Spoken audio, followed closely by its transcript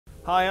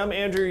Hi, I'm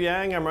Andrew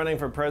Yang. I'm running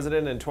for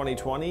president in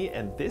 2020,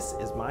 and this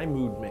is my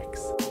mood mix.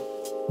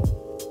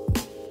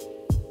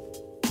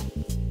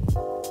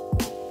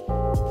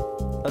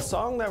 A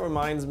song that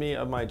reminds me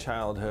of my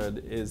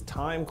childhood is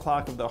Time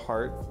Clock of the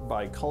Heart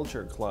by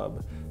Culture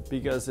Club,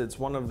 because it's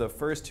one of the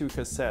first two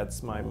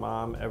cassettes my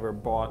mom ever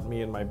bought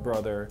me and my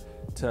brother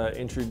to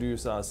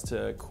introduce us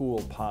to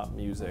cool pop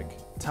music.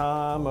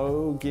 Time,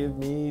 oh give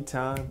me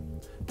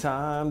time,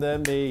 time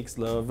that makes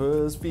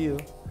lovers feel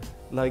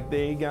like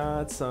they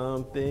got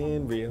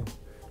something real.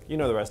 You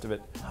know the rest of it.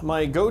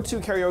 My go-to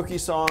karaoke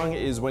song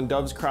is When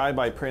Doves Cry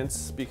by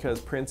Prince, because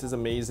Prince is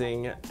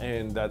amazing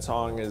and that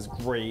song is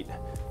great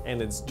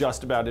and it's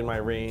just about in my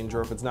range,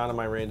 or if it's not in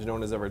my range, no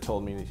one has ever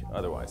told me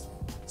otherwise.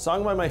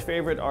 Song by my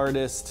favorite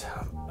artist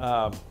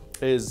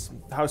is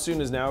How Soon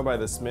Is Now by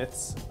the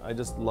Smiths. I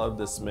just love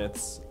the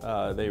Smiths.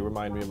 They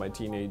remind me of my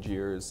teenage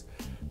years.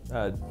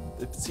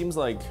 It seems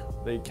like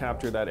they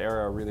captured that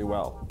era really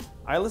well.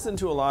 I listen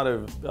to a lot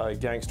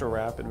of gangster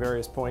rap at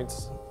various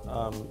points.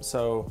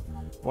 So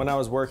when I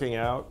was working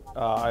out,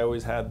 I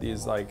always had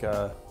these like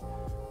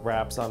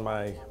raps on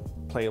my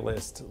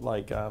playlist,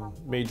 like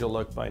Major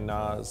Look by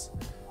Nas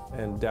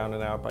and Down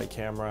and Out by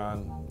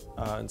Cameron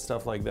and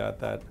stuff like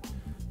that.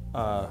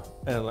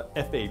 And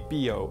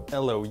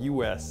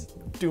F-A-B-O-L-O-U-S.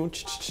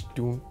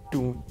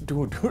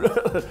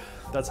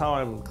 That's how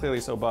I'm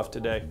clearly so buff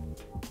today.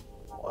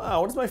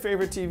 Wow, what is my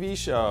favorite TV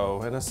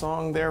show and a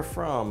song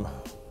therefrom?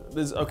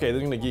 Okay,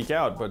 they're gonna geek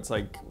out, but it's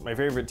like my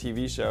favorite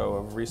TV show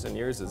of recent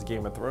years is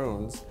Game of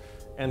Thrones.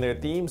 And their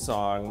theme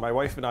song, my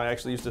wife and I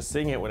actually used to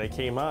sing it when it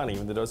came on,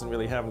 even though it doesn't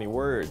really have any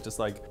words, just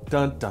like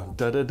dun dun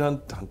dun dun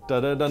dun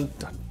dun dun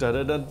dun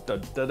dun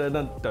dun dun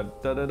dun dun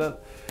dun dun.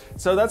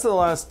 So that's the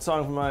last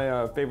song from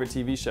my favorite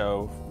TV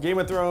show. Game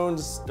of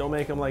Thrones, don't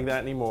make them like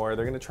that anymore.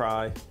 They're gonna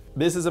try.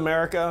 This Is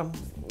America,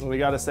 we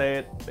gotta say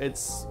it.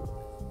 It's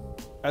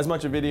as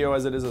much a video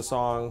as it is a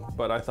song,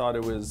 but I thought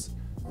it was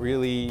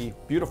really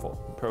beautiful,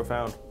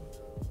 profound.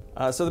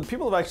 So the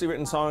people have actually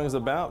written songs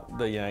about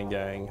the Yang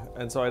Gang,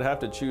 and so I'd have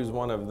to choose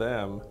one of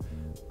them.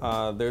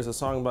 There's a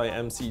song by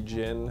MC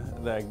Jin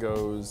that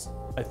goes,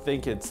 I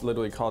think it's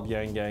literally called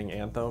Yang Gang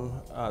Anthem,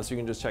 so you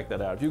can just check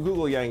that out. If you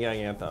Google Yang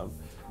Gang Anthem,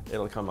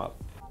 it'll come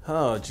up.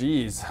 Oh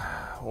geez,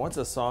 what's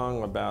a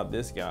song about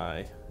this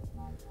guy?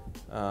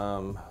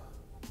 I'm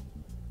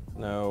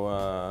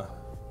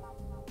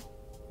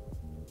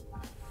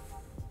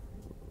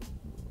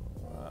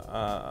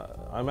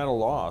at a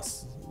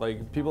loss.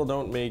 Like, people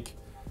don't make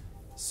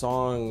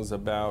songs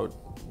about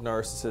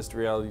narcissist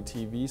reality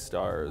TV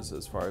stars,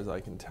 as far as I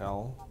can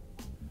tell.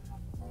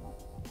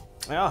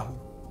 Yeah,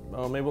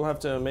 well, maybe we'll have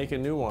to make a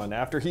new one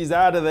after he's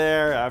out of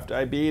there, after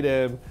I beat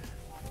him.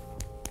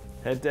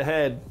 Head to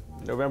head,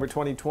 November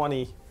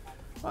 2020.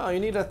 Oh, you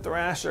need a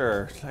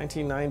Thrasher,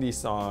 1990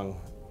 song.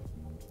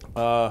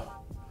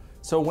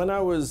 So when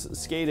I was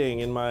skating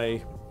in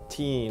my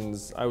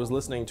teens, I was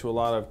listening to a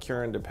lot of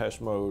Cure and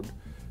Depeche Mode.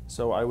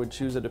 So I would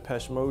choose a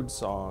Depeche Mode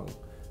song.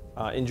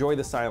 Enjoy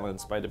the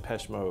Silence by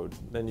Depeche Mode.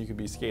 Then you could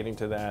be skating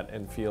to that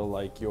and feel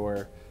like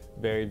you're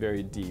very,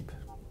 very deep.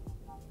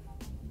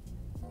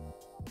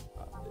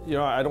 You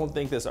know, I don't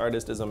think this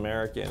artist is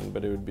American,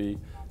 but it would be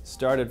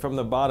started from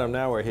the bottom,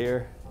 now we're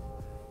here.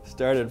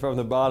 Started from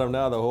the bottom,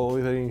 now the whole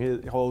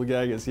thing, whole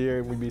gag is here,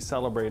 and we'd be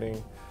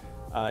celebrating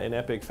in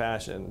epic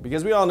fashion.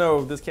 Because we all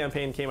know this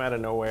campaign came out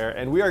of nowhere,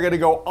 and we are gonna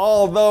go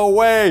all the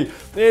way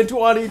in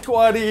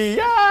 2020,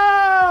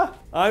 yeah!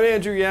 I'm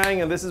Andrew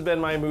Yang, and this has been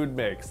my mood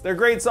mix. They're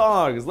great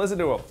songs, listen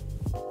to them.